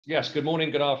Yes, good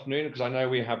morning, good afternoon, because I know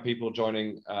we have people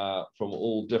joining from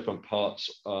all different parts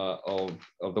of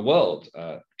the world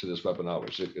to this webinar,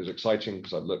 which is exciting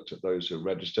because I've looked at those who are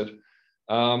registered.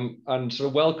 And so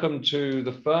welcome to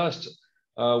the first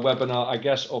webinar, I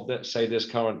guess, of, let's say, this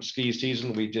current ski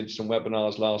season. We did some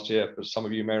webinars last year, as some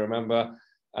of you may remember,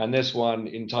 and this one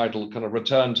entitled kind of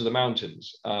Return to the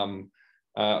Mountains,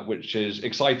 which is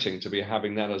exciting to be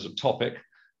having that as a topic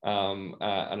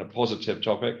and a positive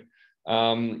topic.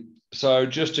 So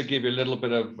just to give you a little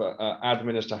bit of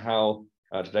admin as to how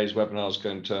today's webinar is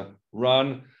going to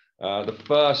run, the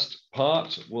first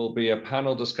part will be a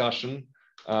panel discussion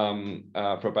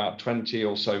for about 20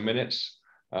 or so minutes,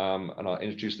 and I'll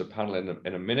introduce the panel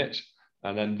in a minute,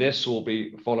 and then this will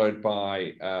be followed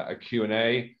by a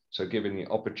Q&A, so giving the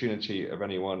opportunity of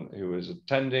anyone who is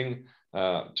attending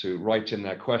to write in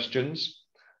their questions.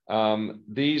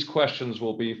 These questions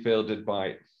will be fielded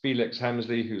by Felix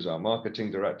Hemsley, who's our marketing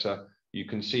director. You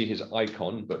can see his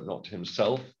icon, but not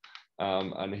himself.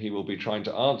 And he will be trying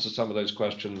to answer some of those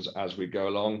questions as we go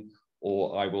along,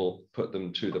 or I will put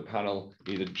them to the panel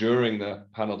either during the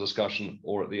panel discussion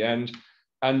or at the end.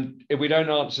 And if we don't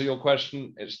answer your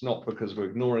question, it's not because we're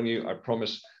ignoring you, I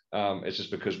promise. It's just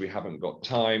because we haven't got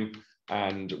time,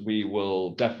 and we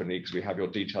will definitely, because we have your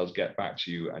details, get back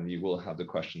to you and you will have the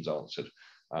questions answered.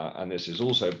 And this is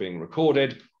also being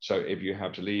recorded, so if you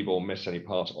have to leave or miss any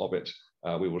part of it,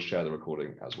 we will share the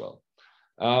recording as well.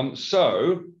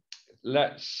 So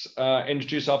let's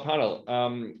introduce our panel,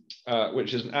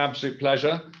 which is an absolute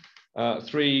pleasure.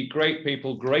 Three great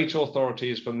people, great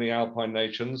authorities from the Alpine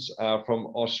nations. From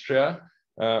Austria,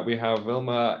 we have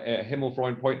Wilma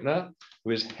Himmelfreundpointner,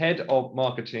 who is head of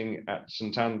marketing at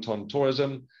St. Anton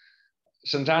Tourism.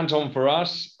 St. Anton for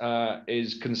us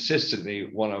is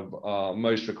consistently one of our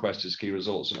most requested ski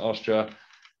resorts in Austria.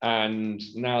 And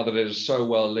now that it is so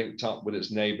well linked up with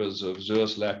its neighbors of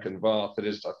Zursleck and Warth, it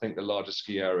is, I think, the largest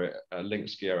ski area,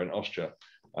 linked ski area in Austria.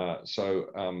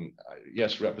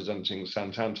 Yes, representing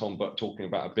St. Anton, but talking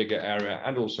about a bigger area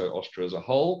and also Austria as a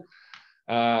whole.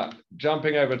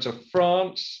 Jumping over to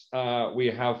France, we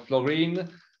have Florine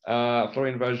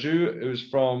Verjus, who's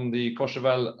from the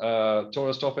Courchevel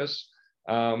Tourist Office.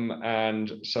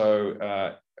 And so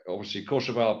obviously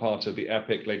Courchevel, part of the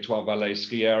epic Les Trois Vallées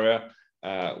ski area,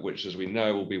 which, as we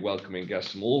know, will be welcoming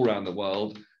guests from all around the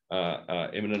world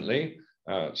imminently.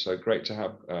 So great to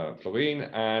have Florine.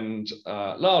 And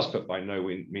last but by no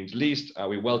means least,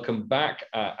 we welcome back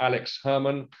Alex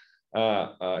Herrmann,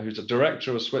 who's a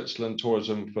director of Switzerland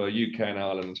Tourism for UK and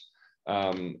Ireland.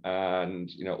 And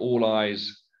you know, all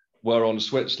eyes were on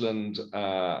Switzerland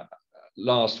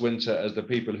last winter as the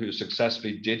people who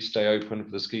successfully did stay open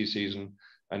for the ski season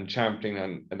and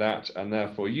championing that, and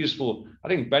therefore useful, I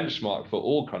think, benchmark for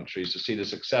all countries to see the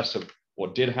success of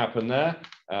what did happen there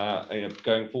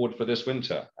going forward for this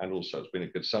winter. And also it's been a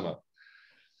good summer.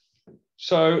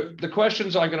 So the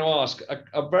questions I'm going to ask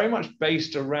are very much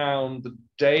based around the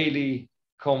daily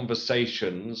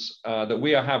conversations that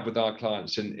we have with our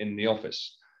clients in the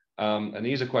office. And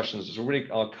these are questions that really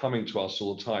are coming to us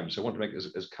all the time. So I want to make it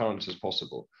as current as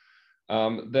possible.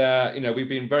 We've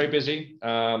been very busy.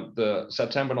 The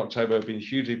September and October have been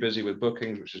hugely busy with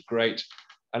bookings, which is great.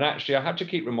 And actually, I have to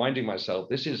keep reminding myself,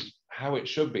 this is how it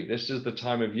should be. This is the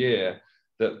time of year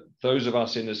that those of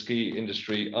us in the ski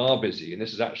industry are busy. And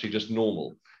this is actually just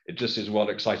normal. It just is well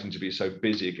exciting to be so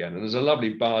busy again. And there's a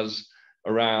lovely buzz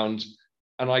around.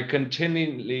 And I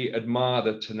continually admire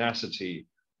the tenacity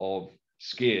of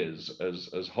skiers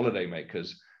as holiday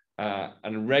makers,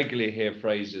 and regularly hear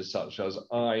phrases such as,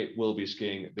 I will be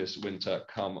skiing this winter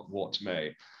come what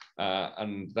may.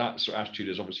 And that sort of attitude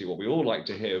is obviously what we all like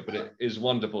to hear, but it is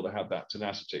wonderful to have that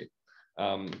tenacity.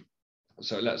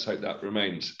 So let's hope that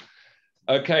remains.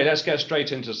 Okay, let's get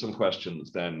straight into some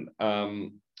questions then.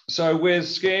 So with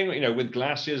skiing, with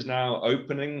glaciers now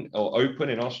open in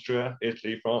Austria,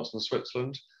 Italy, France, and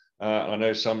Switzerland, and I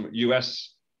know some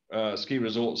US ski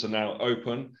resorts are now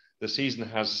open. The season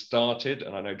has started,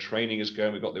 and I know training is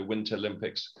going. We've got the Winter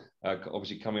Olympics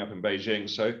obviously coming up in Beijing.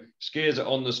 So skiers are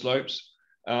on the slopes.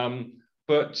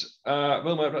 But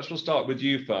Wilma, perhaps we'll start with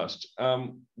you first.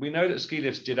 We know that ski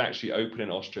lifts did actually open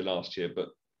in Austria last year, but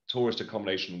tourist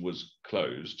accommodation was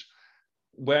closed.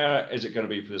 Where is it going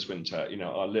to be for this winter?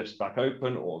 Are lifts back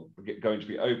open or going to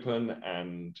be open,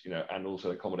 and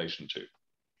also accommodation too?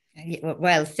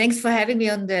 Well, thanks for having me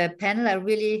on the panel. I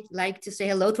really like to say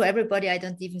hello to everybody I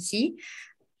don't even see.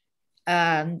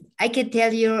 I can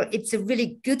tell you it's a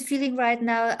really good feeling right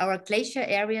now. Our glacier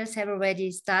areas have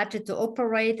already started to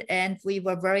operate, and we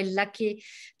were very lucky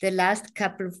the last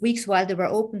couple of weeks while they were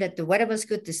open that the weather was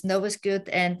good, the snow was good,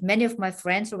 and many of my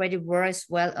friends already were as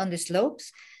well on the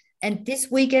slopes. And this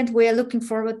weekend, we are looking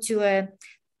forward to a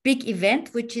big event,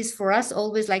 which is for us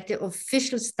always like the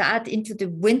official start into the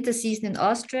winter season in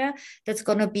Austria. That's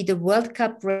going to be the World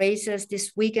Cup races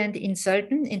this weekend in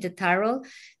Sölden in the Tyrol.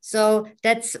 So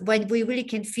that's when we really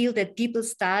can feel that people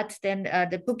start, then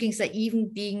the bookings are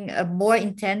even being more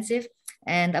intensive.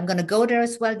 And I'm going to go there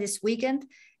as well this weekend.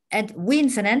 And we in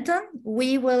St. Anton,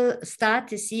 we will start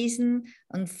the season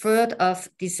on 3rd of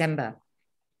December.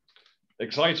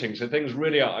 Exciting. So things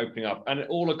really are opening up, and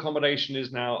all accommodation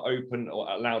is now open or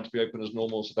allowed to be open as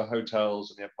normal. So the hotels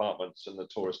and the apartments and the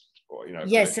tourist,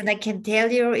 Yes, and I can tell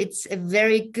you it's a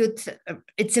very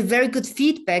good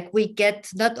feedback we get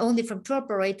not only from tour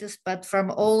operators but from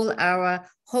all our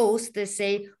hosts. They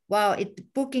say, wow,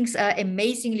 bookings are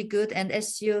amazingly good. And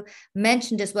as you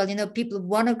mentioned as well, people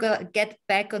want to get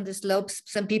back on the slopes.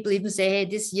 Some people even say, hey,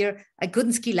 this year I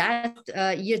couldn't ski last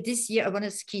year. This year I want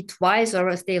to ski twice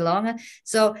or stay longer.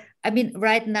 So, I mean,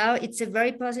 right now it's a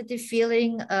very positive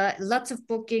feeling, lots of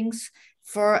bookings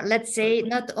for, let's say,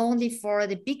 not only for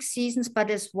the big seasons,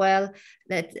 but as well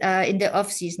that in the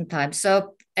off-season time.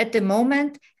 So at the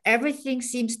moment, everything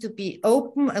seems to be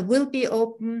open, will be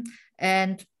open,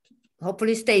 and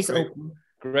hopefully stays open.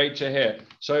 Great to hear.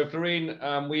 So Florine,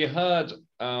 we heard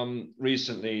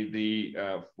recently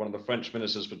one of the French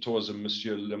ministers for tourism,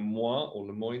 Monsieur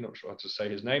Lemoyne, not sure how to say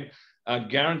his name,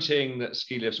 guaranteeing that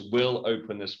ski lifts will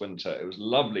open this winter. It was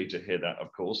lovely to hear that,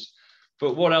 of course.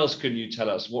 But what else can you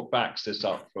tell us? What backs this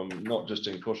up from not just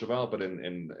in Courchevel, but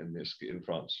in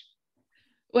France?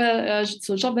 Well,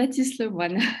 so Jean-Baptiste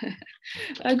Lemoyne.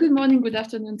 Good morning, good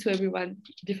afternoon to everyone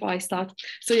before I start.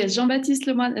 So yes, Jean-Baptiste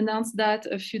Lemoyne announced that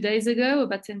a few days ago,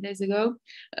 about 10 days ago.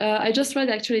 I just read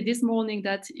actually this morning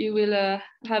that he will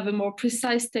have a more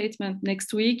precise statement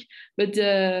next week, but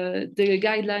the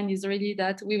guideline is really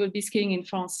that we will be skiing in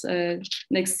France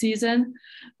next season,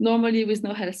 normally with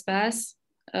no health pass.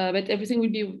 But everything will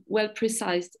be well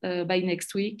precised by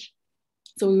next week.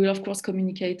 So we will, of course,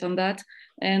 communicate on that.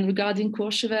 And regarding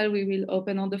Courchevel, we will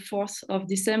open on the 4th of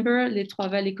December. Les Trois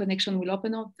Vallées Connection will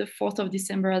open on the 4th of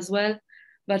December as well.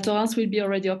 Val Thorens will be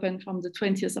already open from the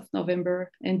 20th of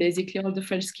November. And basically all the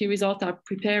French ski resorts are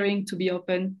preparing to be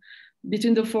open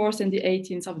between the 4th and the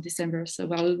 18th of December. So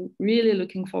we're really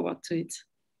looking forward to it.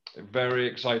 Very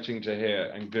exciting to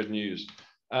hear and good news.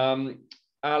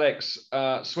 Alex,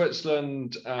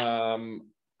 Switzerland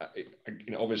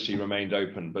obviously remained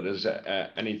open, but is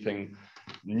there anything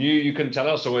new you can tell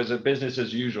us, or is it business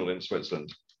as usual in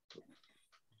Switzerland?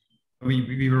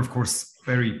 We were, of course,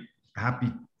 very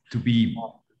happy to be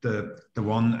the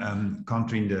one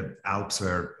country in the Alps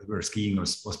where skiing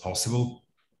was possible.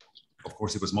 Of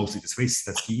course, it was mostly the Swiss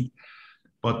that skied,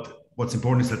 but what's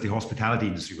important is that the hospitality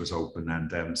industry was open,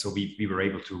 and so we were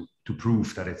able to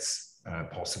prove that it's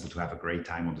possible to have a great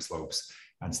time on the slopes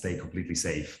and stay completely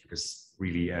safe, because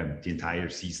really the entire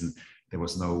season there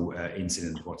was no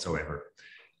incident whatsoever.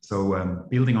 So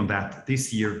building on that,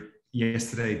 this year,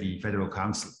 yesterday, the Federal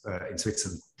Council in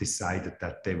Switzerland decided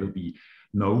that there will be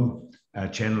no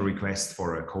general request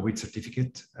for a COVID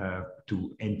certificate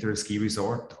to enter a ski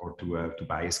resort or to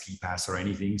buy a ski pass or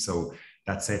anything. So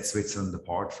that sets Switzerland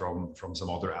apart from some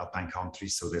other Alpine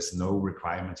countries. So there's no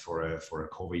requirement for a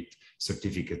COVID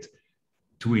certificate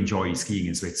to enjoy skiing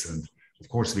in Switzerland. Of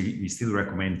course, we still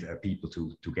recommend people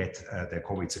to get their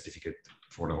COVID certificate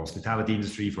for the hospitality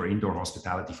industry, for indoor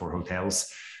hospitality, for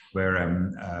hotels, where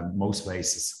most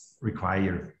places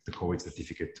require the COVID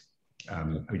certificate. I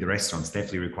mean, the restaurants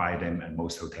definitely require them, and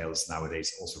most hotels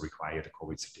nowadays also require the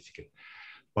COVID certificate.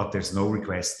 But there's no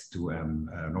request to,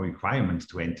 no requirement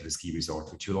to enter the ski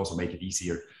resort, which will also make it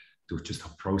easier to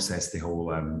just process the whole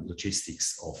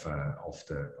logistics of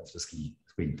the ski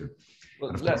winter.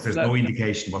 And of course, there's no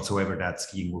indication whatsoever that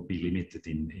skiing will be limited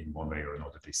in one way or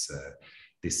another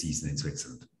this season in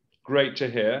Switzerland. Great to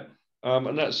hear.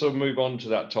 And let's sort of move on to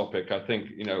that topic. I think,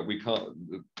 we can't,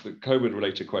 the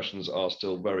COVID-related questions are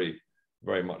still very,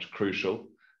 very much crucial.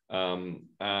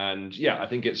 And yeah, I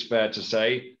think it's fair to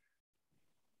say,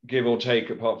 give or take,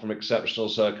 apart from exceptional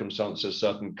circumstances,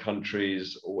 certain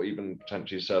countries, or even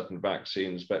potentially certain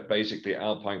vaccines, but basically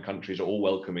Alpine countries are all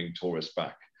welcoming tourists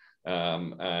back.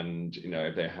 And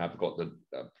if they have got the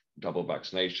double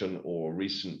vaccination or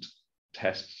recent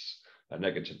tests,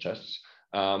 negative tests,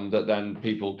 that then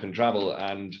people can travel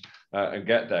and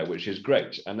get there, which is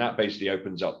great. And that basically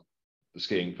opens up the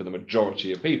skiing for the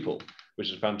majority of people,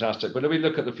 which is fantastic. But if we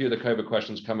look at the few of the COVID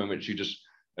questions coming, which you just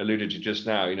alluded to just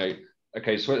now, you know,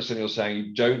 okay, Switzerland, you're saying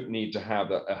you don't need to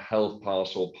have a health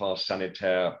pass or pass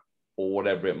sanitaire or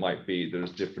whatever it might be.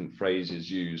 There's different phrases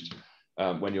used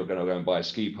when you're going to go and buy a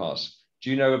ski pass.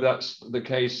 Do you know if that's the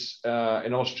case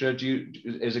in Austria?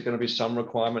 Is it going to be some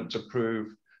requirement to prove,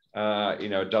 you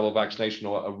know, a double vaccination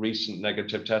or a recent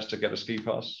negative test to get a ski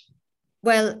pass?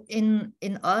 Well, in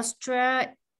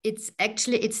Austria, it's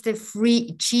the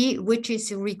 3G, which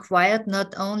is required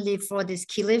not only for the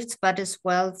ski lifts, but as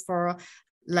well for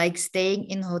like staying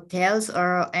in hotels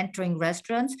or entering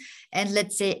restaurants. And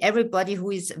let's say everybody who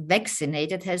is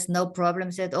vaccinated has no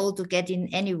problems at all to get in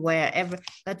anywhere ever.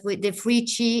 But with the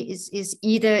 3G is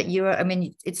either you're, I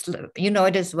mean, it's, you know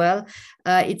it as well,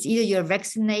 it's either you're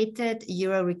vaccinated,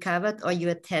 you're recovered, or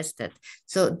you're tested.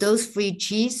 So those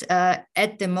 3Gs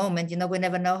at the moment, you know, we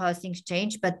never know how things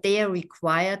change, but they are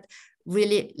required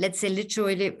really, let's say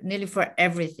literally nearly for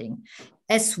everything.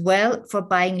 As well for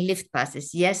buying lift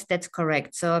passes. Yes, that's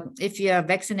correct. So if you are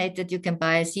vaccinated, you can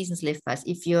buy a season's lift pass.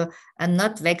 If you are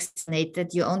not vaccinated,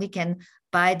 you only can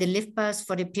buy the lift pass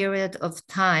for the period of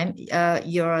time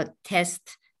your test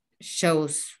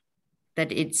shows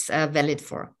that it's valid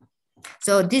for.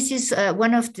 So this is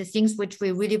one of the things which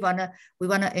we really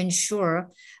wanna ensure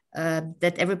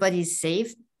that everybody is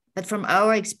safe. But from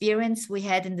our experience we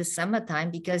had in the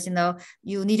summertime, because you know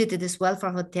you needed it as well for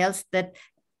hotels, that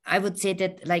I would say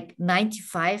that like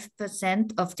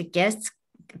 95% of the guests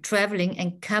traveling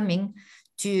and coming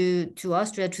to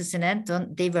Austria, to St.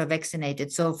 Anton, they were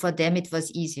vaccinated. So for them, it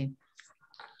was easy.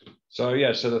 So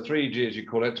yeah, so the 3G, as you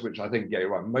call it, which I think, yeah, you're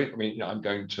right. I mean, you know, I'm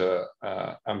going to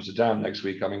Amsterdam next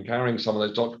week. I mean, carrying some of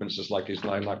those documents is like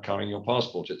carrying your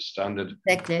passport. It's standard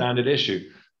issue.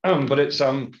 But it's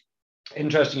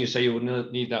interesting you say you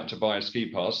would need that to buy a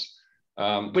ski pass,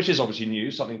 which is obviously new,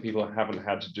 something people haven't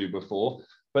had to do before.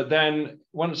 But then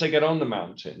once they get on the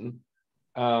mountain,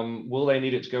 will they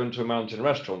need it to go into a mountain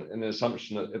restaurant? In the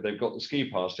assumption that if they've got the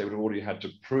ski pass, they would have already had to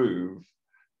prove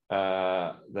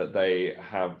that they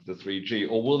have the 3G,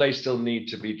 or will they still need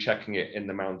to be checking it in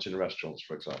the mountain restaurants,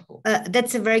 for example?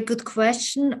 That's a very good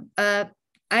question. I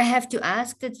have to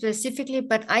ask that specifically,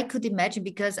 but I could imagine,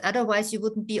 because otherwise you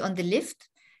wouldn't be on the lift.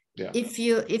 Yeah. If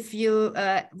you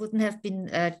wouldn't have been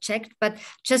checked. But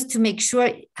just to make sure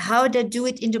how they do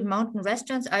it in the mountain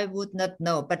restaurants, I would not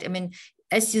know. But I mean,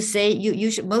 as you say,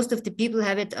 you should, most of the people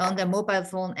have it on their mobile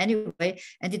phone anyway,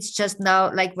 and it's just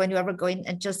now like when you ever go in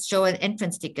and just show an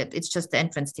entrance ticket, it's just the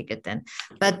entrance ticket then.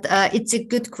 But it's a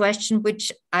good question,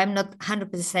 which I'm not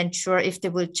 100% sure if they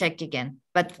will check again.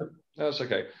 But that's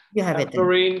okay. You have it.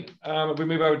 Florine, if we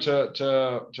move over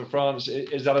to France,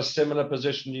 is that a similar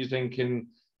position you think in?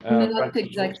 No, not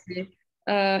exactly.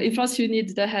 In France, you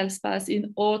need the health pass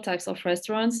in all types of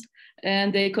restaurants.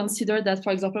 And they consider that,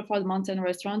 for example, for the mountain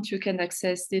restaurant, you can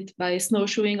access it by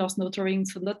snowshoeing or snow touring,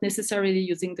 so not necessarily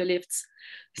using the lifts.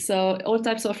 So all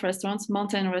types of restaurants,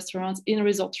 mountain restaurants,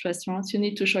 in-resort restaurants, you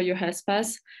need to show your health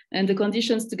pass. And the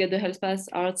conditions to get the health pass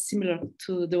are similar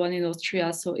to the one in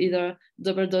Austria. So either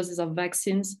double doses of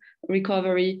vaccines,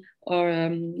 recovery, or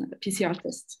PCR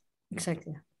tests.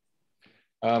 Exactly.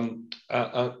 And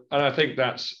I think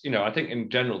that's, you know, I think in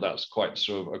general, that's quite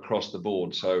sort of across the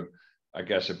board. So I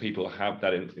guess if people have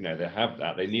that, you know, they have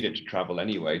that, they need it to travel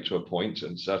anyway to a point,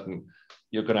 and certain,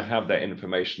 you're going to have that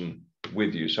information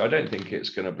with you. So I don't think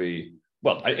it's going to be,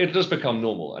 well, it does become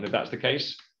normal. And if that's the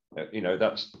case, you know,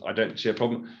 I don't see a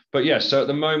problem. But yes, so at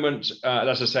the moment,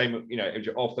 that's the same, you know, if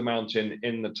you're off the mountain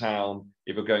in the town,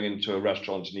 if you're going into a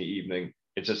restaurant in the evening,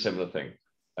 it's a similar thing,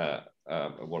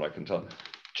 what I can tell.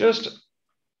 Just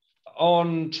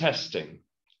on testing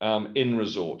in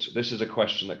resort, this is a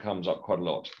question that comes up quite a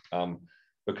lot,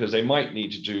 because they might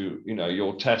need to do, you know,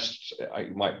 your tests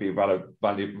might be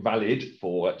valid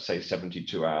for, let's say,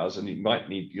 72 hours, and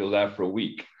you're there for a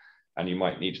week, and you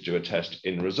might need to do a test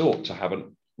in resort to have a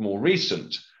more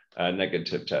recent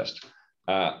negative test.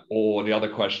 Or the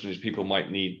other question is people might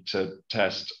need to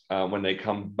test when they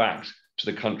come back to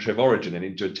the country of origin and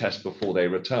need to do a test before they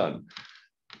return.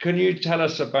 Can you tell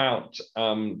us about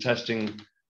testing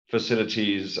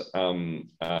facilities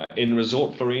in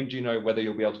resort, Florine? Do you know whether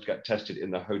you'll be able to get tested in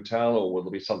the hotel, or will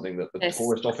there be something that the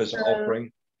tourist office are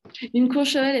offering? In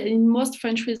Courchevel, in most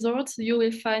French resorts, you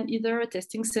will find either a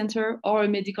testing center or a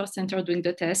medical center doing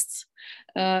the tests.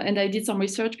 And I did some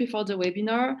research before the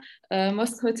webinar.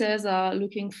 Most hotels are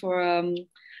looking for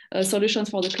solutions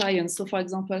for the clients. So for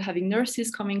example, having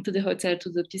nurses coming to the hotel to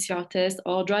the PCR test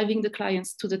or driving the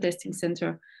clients to the testing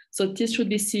center. So this should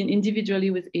be seen individually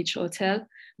with each hotel,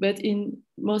 but in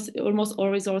almost all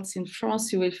resorts in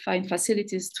France, you will find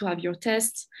facilities to have your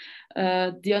tests.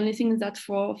 The only thing is that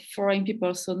for foreign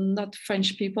people, so not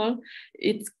French people,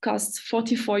 it costs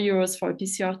 44 euros for a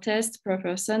PCR test per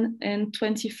person and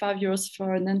 25 euros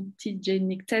for an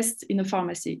antigenic test in a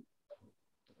pharmacy.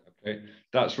 Okay,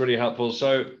 that's really helpful.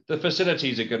 So the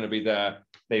facilities are going to be there.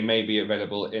 They may be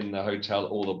available in the hotel,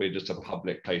 or they'll be just a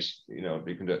public place, you know,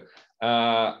 you can do it.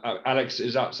 Alex,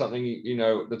 is that something, you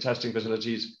know, the testing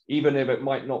facilities, even if it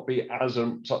might not be as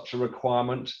such a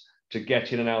requirement to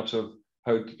get in and out of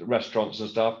restaurants and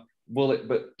stuff, will it,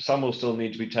 but some will still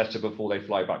need to be tested before they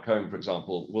fly back home, for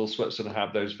example. Will Switzerland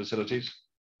have those facilities?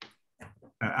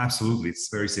 Absolutely. It's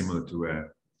very similar to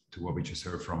what we just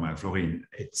heard from Florine.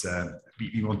 It's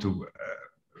we want to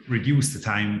reduce the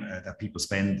time that people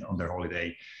spend on their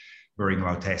holiday worrying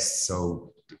about tests.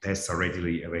 So the tests are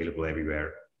readily available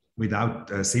everywhere. Without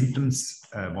symptoms,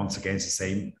 once again, it's the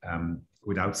same.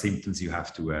 Without symptoms, you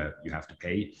have to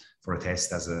pay for a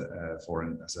test as an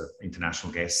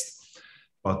international guest.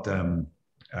 But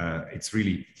it's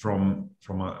really from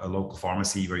a local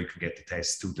pharmacy where you can get the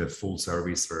test to the full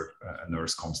service where a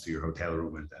nurse comes to your hotel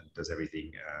room and does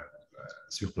everything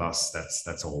sur place.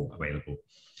 That's all available.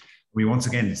 Once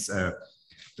again, it's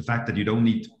the fact that you don't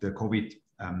need the COVID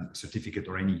certificate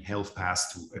or any health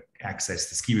pass to access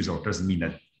the ski resort doesn't mean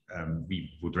that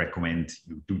we would recommend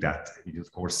you do that.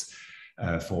 Of course,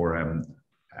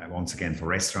 once again, for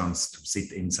restaurants to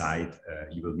sit inside,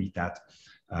 you will need that.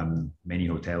 Many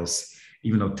hotels,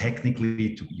 even though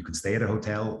technically you can stay at a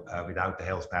hotel without the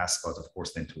health pass, but of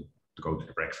course then to go to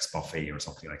the breakfast buffet or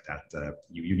something like that,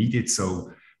 you need it.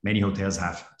 So many hotels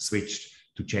have switched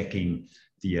to checking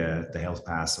the health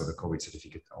pass or the COVID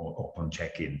certificate upon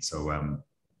check-in. So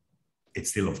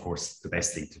it's still, of course, the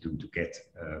best thing to do to get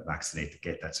vaccinated,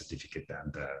 get that certificate,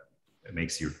 and it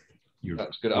makes your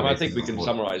that's good. I think we can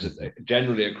summarize it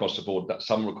generally across the board that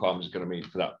some requirements are going to meet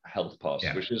for that health pass,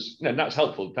 which is, that's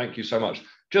helpful. Thank you so much.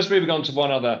 Just moving on to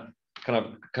one other kind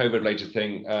of COVID-related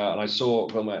thing, and I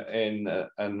saw Wilma in an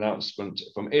announcement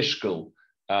from Ischgl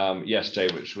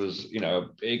yesterday, which was, a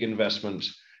big investment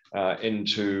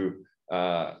into,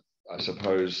 I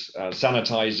suppose,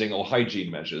 sanitizing or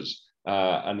hygiene measures,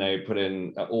 and they put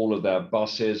in all of their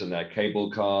buses and their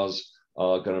cable cars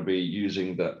are going to be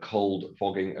using the cold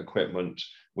fogging equipment,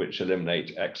 which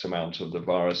eliminate X amount of the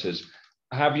viruses.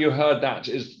 Have you heard that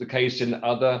is the case in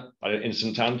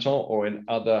St. Anton or in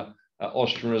other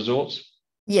Austrian resorts?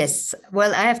 Yes.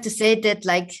 Well, I have to say that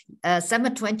summer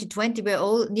 2020, we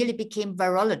all nearly became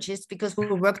virologists because we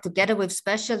worked together with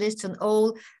specialists on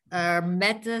all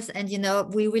matters. And,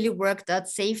 we really worked out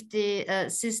safety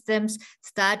systems,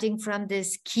 starting from the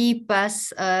ski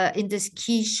bus in the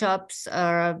ski shops,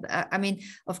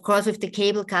 of course, with the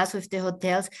cable cars, with the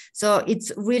hotels. So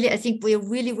it's really, I think we're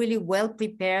really, really well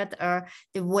prepared.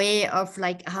 The way of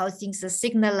how things are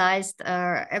signalized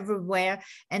everywhere.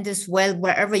 And as well,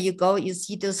 wherever you go, you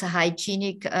see those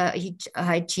hygienic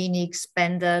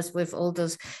spenders with all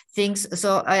those things.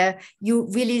 So you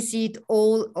really see it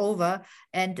all over.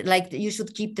 And you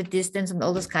should keep the distance and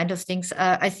all those kind of things.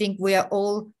 I think we are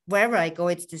all, wherever I go,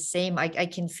 it's the same. I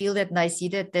can feel that, and I see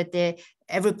that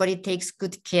everybody takes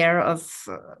good care of,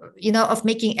 of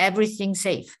making everything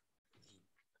safe.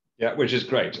 Yeah, which is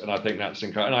great. And I think that's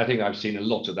incredible. And I think I've seen a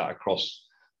lot of that across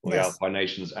all the Alpine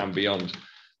nations and beyond.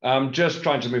 Just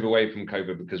trying to move away from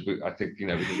COVID because I think, we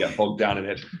can get bogged down in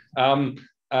it.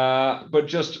 But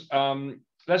just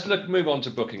let's move on to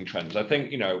booking trends. I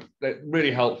think, they're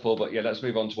really helpful, but let's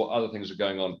move on to what other things are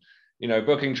going on.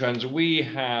 Booking trends, we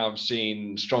have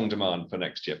seen strong demand for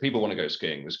next year. People want to go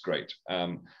skiing. That's great.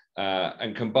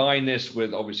 And combine this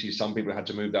with, obviously, some people had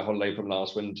to move their holiday from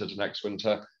last winter to next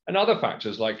winter, and other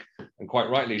factors and quite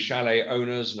rightly, chalet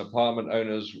owners and apartment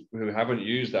owners who haven't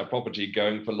used their property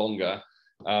going for longer.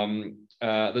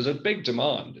 There's a big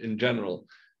demand in general.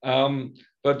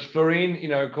 But Florine,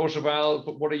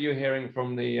 Courchevel, what are you hearing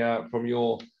from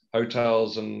your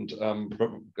hotels and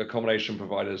accommodation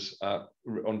providers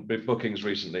on bookings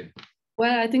recently?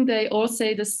 Well, I think they all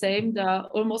say the same. They are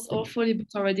almost all fully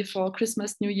booked already for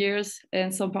Christmas, New Year's,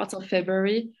 and some parts of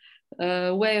February,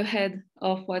 way ahead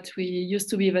of what we used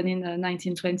to be even in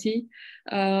 1920.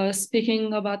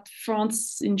 Speaking about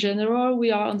France in general,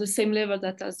 we are on the same level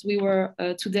as we were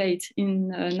to date in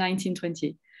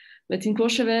 1920. But in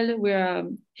Courchevel, we're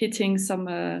hitting some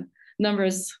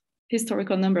numbers,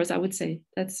 historical numbers, I would say.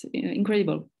 That's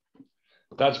incredible.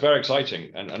 That's very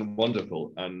exciting and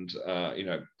wonderful, and you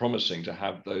know, promising to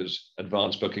have those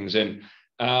advanced bookings in.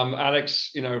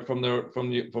 Alex, you know, from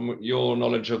your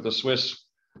knowledge of the Swiss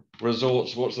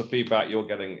resorts, what's the feedback you're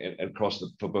getting across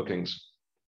for bookings?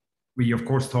 We of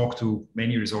course talk to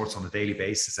many resorts on a daily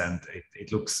basis, and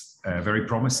it looks very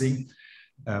promising.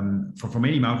 For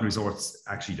many mountain resorts,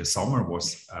 actually the summer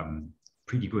was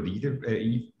pretty good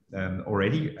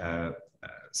already.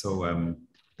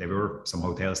 There were some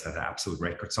hotels that had absolute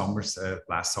record summers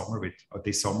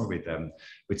this summer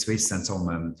with Swiss and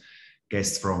some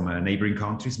guests from neighboring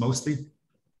countries mostly.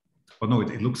 But no,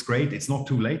 it looks great. It's not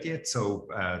too late yet, so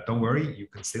don't worry, you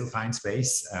can still find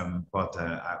space. But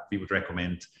we would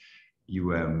recommend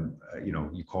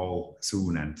you call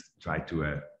soon and try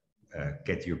to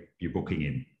get your booking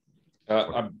in.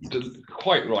 I'm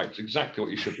quite right. Exactly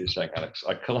what you should be saying, Alex.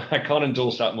 I can't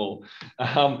endorse that more.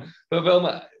 But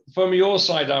Wilma, from your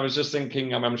side, I was just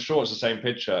thinking, I'm sure it's the same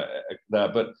picture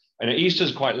there, but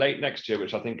Easter's quite late next year,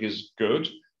 which I think is good.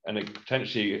 And it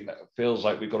potentially feels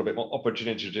like we've got a bit more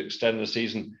opportunity to extend the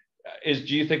season.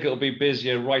 Do you think it'll be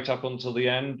busier right up until the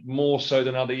end, more so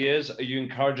than other years? Are you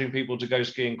encouraging people to go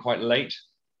skiing quite late?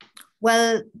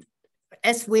 Well,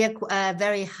 as we are a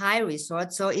very high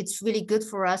resort, so it's really good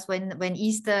for us when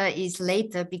Easter is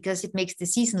later, because it makes the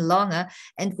season longer,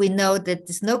 and we know that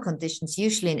the snow conditions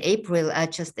usually in April are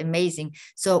just amazing.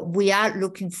 So we are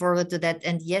looking forward to that,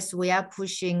 and yes, we are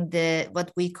pushing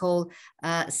what we call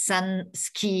sun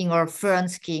skiing or fern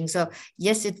skiing. So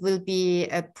yes, it will be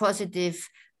a positive.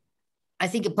 I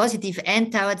think a positive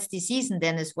end towards the season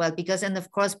then as well, because, and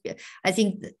of course, I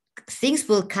think things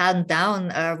will calm down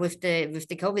with the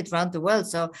COVID around the world.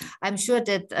 So I'm sure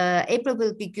that April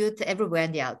will be good everywhere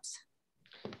in the Alps.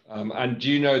 And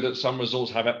do you know that some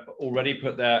resorts have already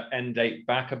put their end date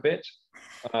back a bit?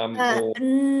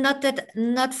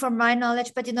 Not from my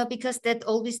knowledge, but because that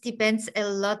always depends a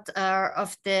lot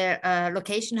of the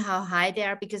location, how high they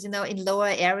are, because in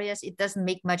lower areas it doesn't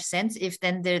make much sense if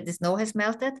then the snow has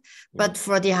melted. But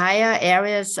for the higher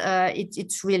areas,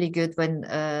 it's really good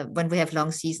when we have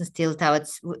long seasons till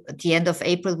towards the end of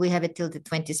April. We have it till the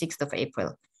 26th of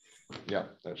April. Yeah,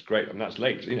 that's great, and that's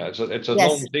late. It's a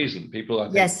long season. People, I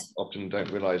think, often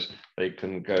don't realise they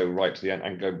can go right to the end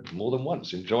and go more than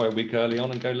once. Enjoy a week early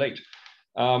on and go late.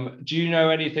 Do you know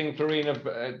anything, Florine, of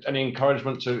any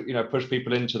encouragement to push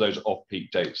people into those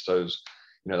off-peak dates? Those,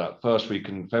 that first week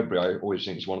in February, I always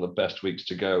think is one of the best weeks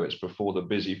to go. It's before the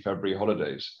busy February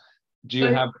holidays. Do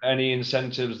you have any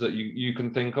incentives that you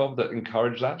can think of that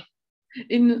encourage that?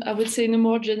 I would say in a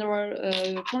more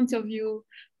general point of view,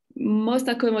 most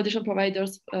accommodation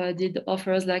providers did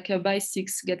offers like buy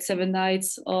 6 get 7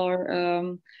 nights,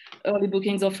 or early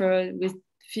bookings offer with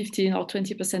 15 or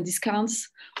 20% discounts.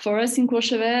 For us in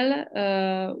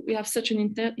Courchevel, we have such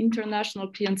an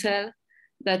international clientele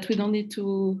that we don't need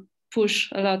to push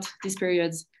a lot these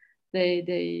periods.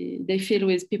 They fill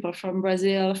with people from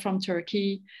Brazil, from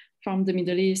Turkey, from the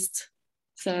Middle East.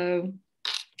 So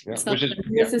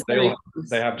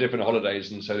they have different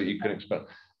holidays, and so that you can expect.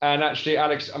 And actually,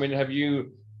 Alex, have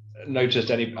you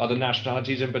noticed any other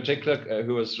nationalities in particular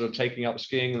who are sort of taking up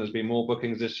skiing, and there's been more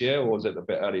bookings this year, or is it a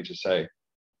bit early to say?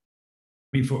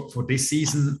 For this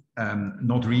season,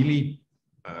 not really.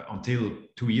 Until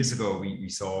 2 years ago, we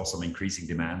saw some increasing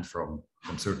demand from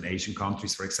certain Asian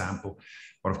countries, for example.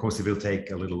 But of course, it will take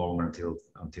a little longer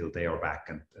until they are back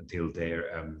and until they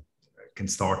can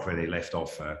start where they left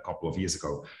off a couple of years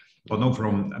ago. But no,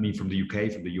 from the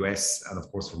UK, from the US, and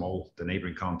of course from all the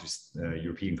neighboring countries,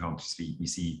 European countries, we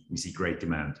see great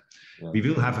demand. Yeah. We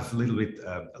will have a little bit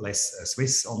less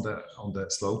Swiss on the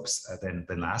slopes than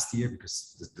last year,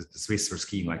 because the Swiss were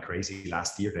skiing like crazy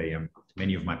last year. They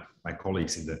many of my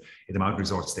colleagues in the mountain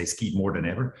resorts, they skied more than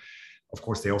ever. Of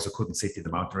course, they also couldn't sit in the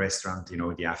mountain restaurant, in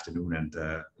the afternoon and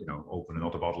open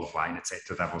another bottle of wine,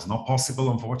 etc. That was not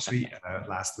possible, unfortunately,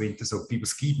 last winter. So people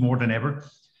skied more than ever.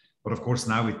 But of course,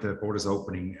 now with the borders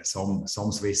opening, some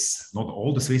Swiss, not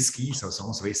all the Swiss ski, so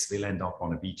some Swiss will end up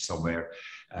on a beach somewhere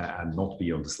and not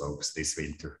be on the slopes this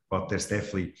winter. But there's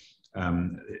definitely,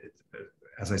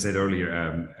 as I said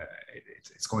earlier,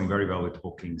 it's going very well with the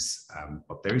bookings,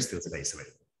 but there is still space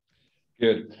available.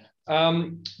 Good.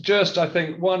 Just, I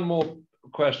think, one more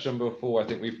question before I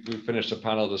think we've finished the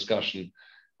panel discussion.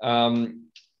 I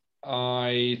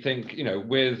think,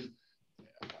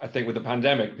 with the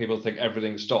pandemic, people think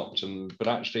everything stopped, but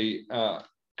actually,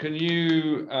 can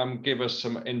you give us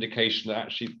some indication that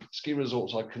actually ski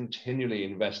resorts are continually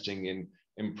investing in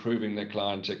improving their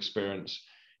client experience,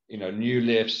 new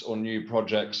lifts or new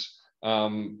projects?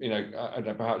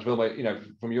 Perhaps Wilma,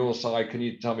 from your side, can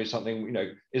you tell me something?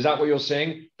 Is that what you're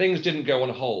seeing? Things didn't go on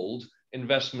hold,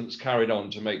 investments carried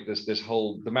on to make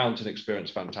the mountain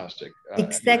experience fantastic.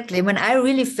 Exactly. When I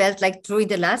really felt like during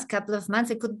the last couple of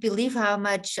months, I couldn't believe how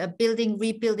much building,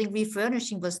 rebuilding,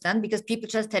 refurnishing was done, because people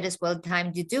just had as well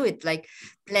time to do it, like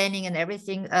planning and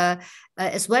everything.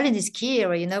 As well in the ski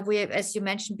area, you know, we have, as you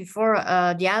mentioned before,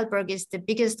 the Arlberg is the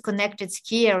biggest connected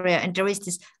ski area, and there is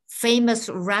this famous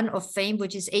run of fame,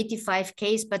 which is 85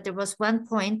 Ks, but there was one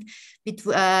point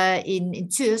in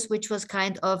Tours, which was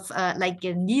kind of like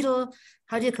a needle,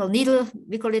 how do you call needle?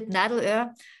 We call it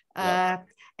Nadelöhr.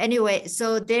 Anyway,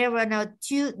 so there were now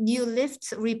 2 new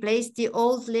lifts, replaced the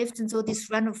old lifts. And so this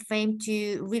run of fame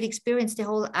to really experience the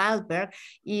whole Arlberg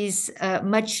is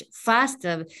much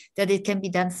faster, that it can be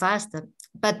done faster.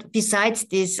 But besides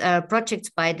these projects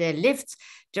by the lifts,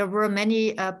 there were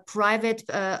many private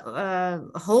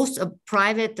hosts,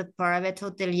 private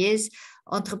hoteliers,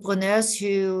 entrepreneurs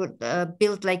who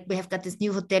built, like we have got this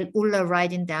new hotel Ulla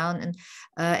riding down,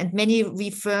 and many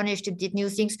refurnished and did new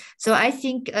things. So I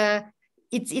think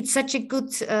it's such a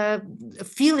good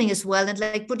feeling as well, and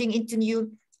like putting into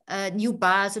new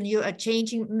bars, and you are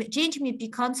changing maybe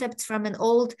concepts from an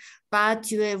old bar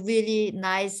to a really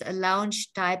nice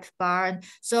lounge type bar. And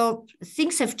so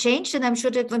things have changed, and I'm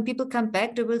sure that when people come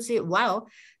back, they will say, wow,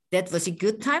 that was a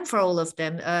good time for all of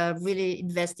them, really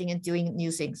investing and doing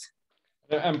new things.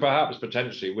 And perhaps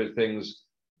potentially with things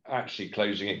actually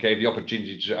closing, it gave the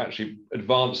opportunity to actually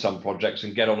advance some projects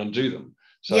and get on and do them.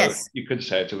 So yes, you could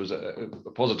say it was a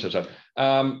positive side.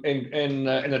 In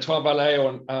the Trois Vallées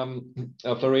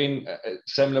or Florine,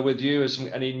 similar with you, is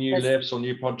any new lifts or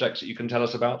new projects that you can tell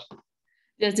us about?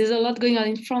 Yes, there's a lot going on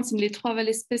in France, in Les Trois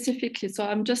Vallées specifically. So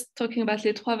I'm just talking about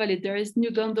Les Trois Vallées. There is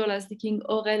new gondolas linking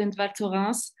Aurel and Val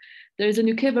Thorens. There is a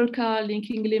new cable car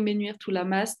linking Les Menuires to La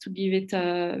Masse to give it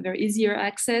very easier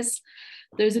access.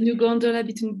 There's a new gondola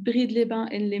between Brides-les-Bains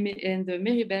and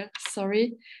Méribel,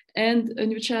 and a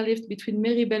new chairlift between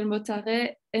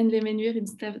Méribel-Motaret and Les Menuires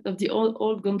instead of the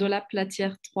old gondola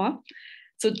Platière 3.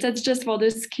 So that's just for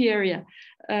the ski area.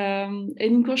 And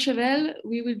in Courchevel,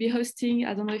 we will be hosting,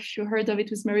 I don't know if you heard of it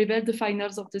with Méribel, the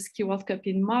finals of the Ski World Cup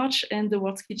in March and the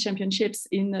World Ski Championships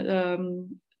in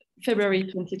February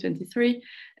 2023.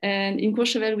 And in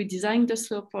Courchevel, we designed the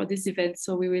slope for this event.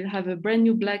 So we will have a brand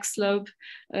new black slope,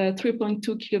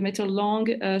 3.2 kilometer long,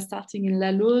 starting in La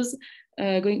Lauze,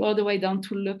 going all the way down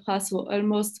to Le Pras, so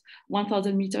almost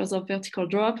 1,000 meters of vertical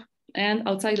drop. And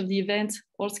outside of the event,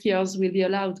 all skiers will be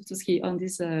allowed to ski on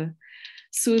this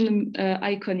soon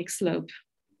iconic slope.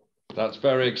 That's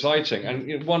very exciting,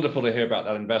 and wonderful to hear about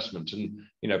that investment. And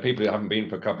people who haven't been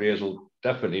for a couple of years will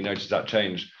definitely notice that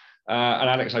change. And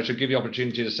Alex, I should give you the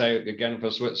opportunity to say again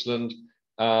for Switzerland,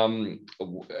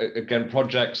 again,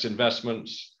 projects,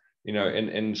 investments,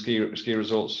 in ski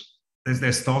resorts.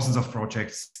 There's thousands of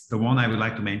projects. The one I would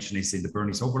like to mention is in the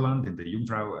Bernese Oberland, in the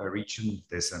Jungfrau region.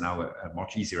 There's now a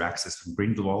much easier access from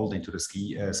Grindelwald into the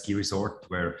ski resort,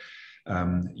 where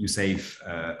you save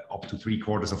up to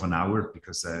 3/4 of an hour,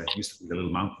 because it used to be a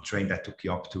little mountain train that took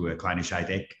you up to Kleine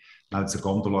Scheideck. Now it's a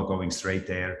gondola going straight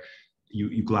there.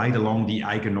 You glide along the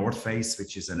Eiger North face,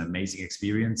 which is an amazing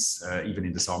experience, even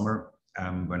in the summer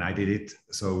when I did it.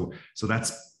 So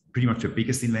that's pretty much the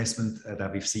biggest investment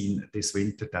that we've seen this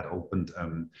winter, that opened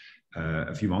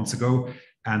a few months ago.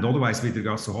 And otherwise, with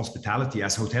regards to hospitality,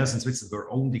 as hotels in Switzerland were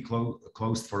only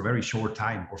closed for a very short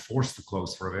time, or forced to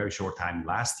close for a very short time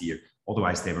last year,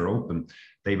 otherwise they were open.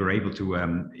 They were able to,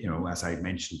 as I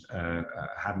mentioned,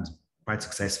 having quite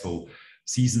successful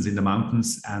seasons in the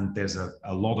mountains, and there's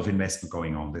a lot of investment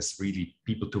going on. There's really,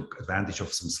 people took advantage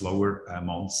of some slower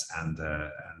months and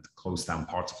closed down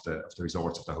parts of the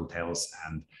resorts, of the hotels,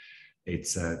 and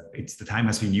it's the time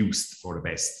has been used for the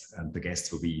best, and the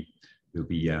guests will be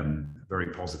very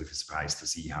positively surprised to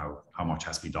see how much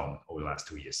has been done over the last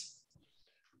 2 years.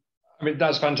 I mean,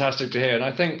 that's fantastic to hear, and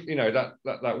I think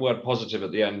that word positive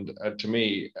at the end to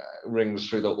me rings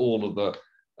through all of the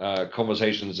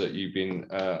conversations that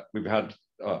we've had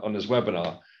on this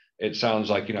webinar. It sounds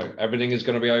like everything is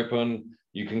going to be open.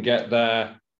 You can get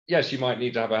there. Yes, you might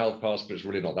need to have a health pass, but it's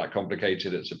really not that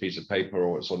complicated. It's a piece of paper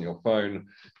or it's on your phone.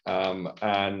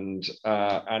 And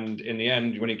in the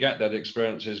end, when you get there, the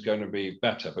experience is going to be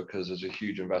better, because there's a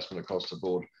huge investment across the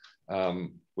board,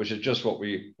 which is just what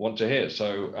we want to hear.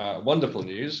 So wonderful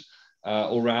news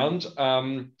all round.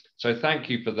 So thank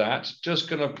you for that. Just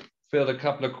going to field a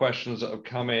couple of questions that have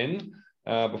come in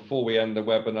before we end the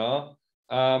webinar.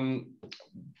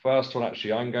 First one,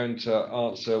 actually, I'm going to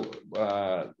answer.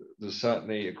 There's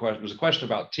certainly a question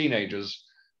about teenagers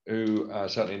who,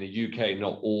 certainly in the UK,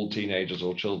 not all teenagers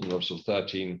or children of sort of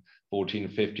 13, 14,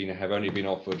 15 have only been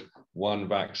offered one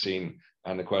vaccine.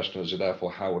 And the question is,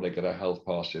 therefore, how will they get a health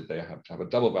pass if they have to have a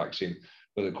double vaccine?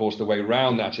 But of course, the way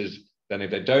around that is then if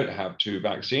they don't have 2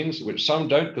 vaccines, which some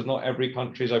don't, because not every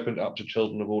country is opened up to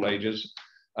children of all ages,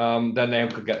 then they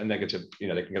could get a negative, they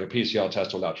can get a PCR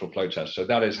test or lateral flow test. So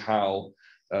that is how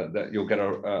that you'll get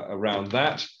around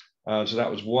that. So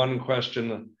that was one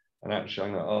question. And actually,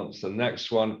 I'm going to answer the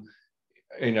next one,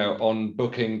 on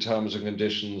booking terms and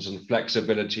conditions and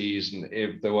flexibilities, and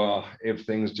if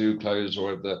things do close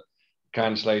or if the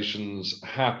cancellations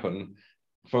happen.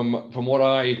 From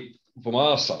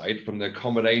our side, from the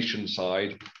accommodation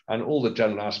side and all the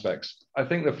general aspects, I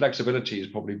think the flexibility is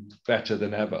probably better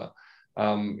than ever.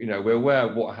 We're aware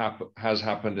of what has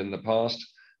happened in the past,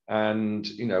 and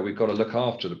we've got to look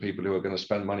after the people who are going to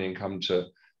spend money and come to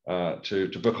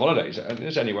book holidays, and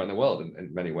it's anywhere in the world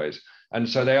in many ways. And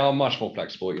so they are much more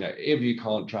flexible. If you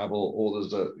can't travel or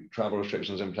there's travel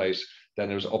restrictions in place, then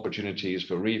there's opportunities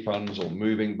for refunds or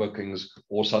moving bookings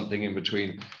or something in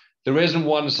between. There isn't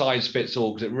one size fits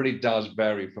all, because it really does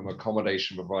vary from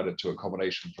accommodation provider to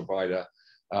accommodation provider.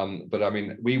 But I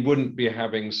mean, we wouldn't be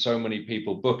having so many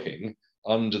people booking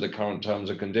under the current terms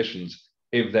and conditions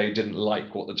if they didn't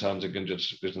like what the terms and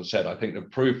conditions said. I think the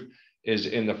proof is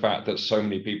in the fact that so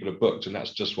many people have booked, and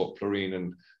that's just what Florine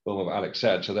and Wilma and Alex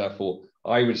said. So therefore,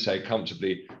 I would say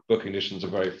comfortably booking conditions are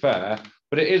very fair,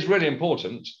 but it is really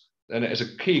important, and it's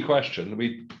a key question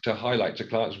to highlight to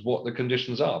clients what the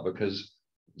conditions are, because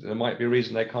there might be a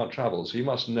reason they can't travel. So you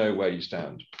must know where you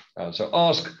stand. So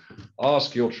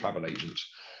ask your travel agent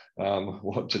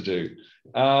what to do.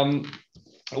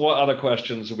 What other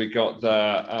questions have we got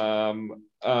there?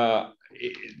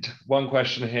 One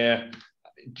question here.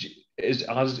 Is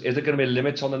there going to be a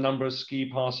limit on the number of ski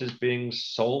passes being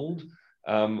sold?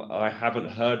 I haven't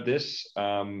heard this.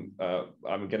 I'm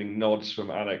getting nods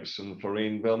from Alex and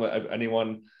Florine. Wilma,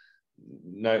 anyone?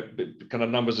 No, kind of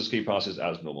numbers of ski passes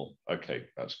as normal. Okay,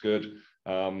 that's good.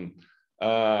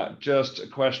 Just a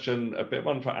question, a bit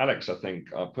one for Alex, I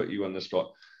think. I'll put you on the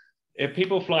spot. If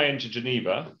people fly into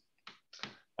Geneva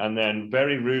and then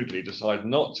very rudely decide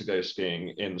not to go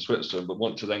skiing in Switzerland, but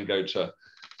want to then go to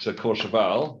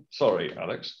Courchevel, sorry,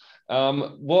 Alex,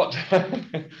 what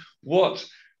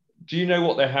do you know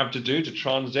what they have to do to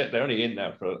transit? They're only in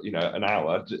there for an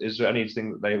hour. Is there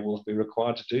anything that they will be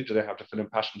required to do? Do they have to fill in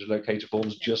passenger locator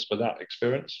forms just for that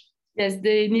experience? Yes,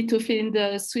 they need to fill in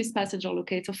the Swiss passenger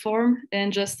locator form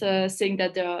and just saying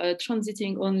that they are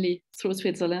transiting only through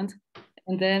Switzerland.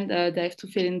 And then they have to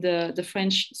fill in the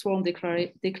French sworn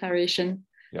declaration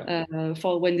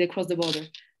for when they cross the border.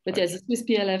 But yes, the Swiss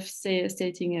PLF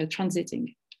stating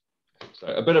transiting. So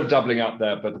a bit of doubling up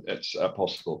there, but it's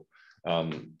possible.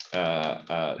 So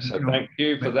thank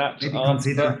you for that.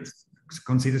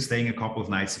 Consider staying a couple of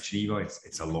nights in Geneva.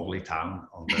 It's a lovely town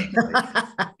on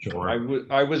the shore.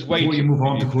 I was waiting before you move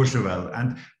on to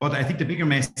Courchevel. But I think the bigger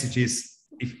message is,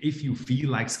 if you feel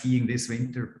like skiing this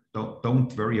winter,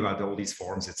 don't worry about all these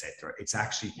forms, etc. It's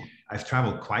actually, I've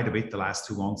traveled quite a bit the last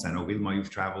 2 months. I know Wilma,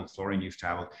 you've traveled, Florine, you've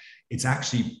traveled. It's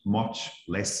actually much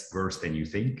less worse than you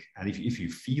think. And if you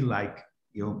feel like,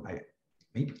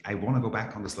 maybe I want to go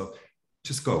back on the slope,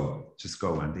 just go.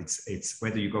 And it's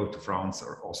whether you go to France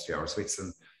or Austria or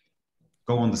Switzerland,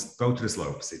 go to the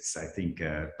slopes. I think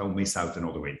don't miss out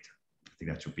another winter. I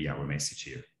think that should be our message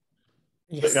here.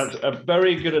 Yes. That's a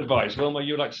very good advice. Wilma,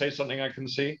 you would like to say something I can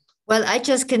see? Well, I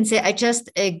just can say, I just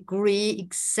agree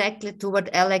exactly to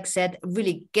what Alex said.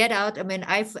 Really get out. I mean,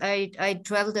 I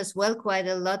traveled as well quite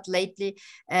a lot lately,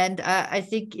 and I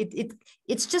think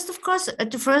it's just, of course,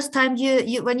 the first time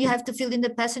when you have to fill in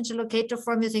the passenger locator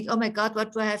form, you think, oh my God,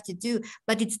 what do I have to do?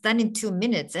 But it's done in 2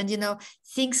 minutes, and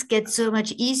things get so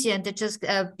much easier, and they just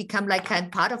become like kind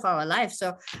of part of our life.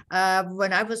 So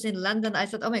when I was in London, I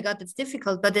thought, oh my God, it's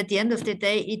difficult. But at the end of the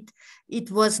day, it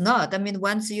was not. I mean,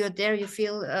 once you're there, you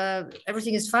feel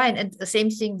everything is fine, and the same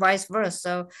thing vice versa.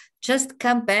 So just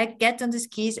come back, get on the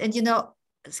skis, and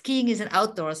skiing is an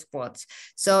outdoor sport,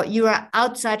 so you are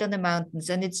outside on the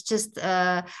mountains, and it's just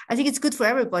I think it's good for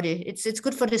everybody. It's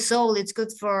good for the soul. It's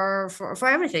good for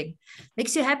everything.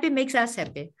 Makes you happy, makes us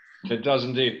happy. It does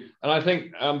indeed. And I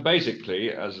think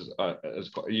basically, I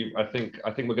think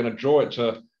we're going to draw it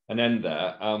to an end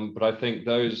there. But I think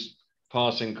those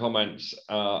passing comments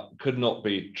could not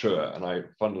be truer, and I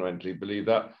fundamentally believe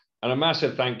that. And a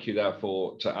massive thank you,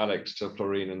 therefore, to Alex, to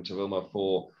Florine, and to Wilma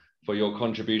for your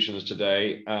contributions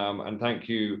today. And thank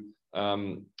you,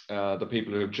 the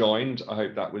people who have joined. I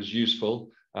hope that was useful.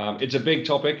 It's a big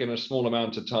topic in a small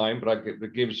amount of time, but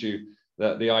it gives you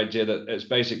the idea that it's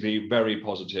basically very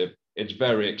positive. It's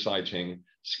very exciting.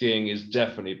 Skiing is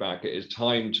definitely back. It is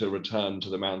time to return to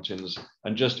the mountains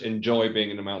and just enjoy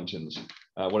being in the mountains.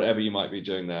 whatever you might be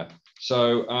doing there.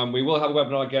 So we will have a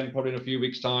webinar again, probably in a few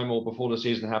weeks' time or before the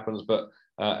season happens. But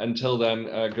until then,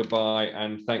 goodbye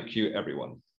and thank you,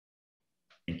 everyone.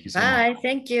 Thank you so much. Bye.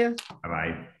 Thank you.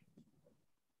 Bye-bye.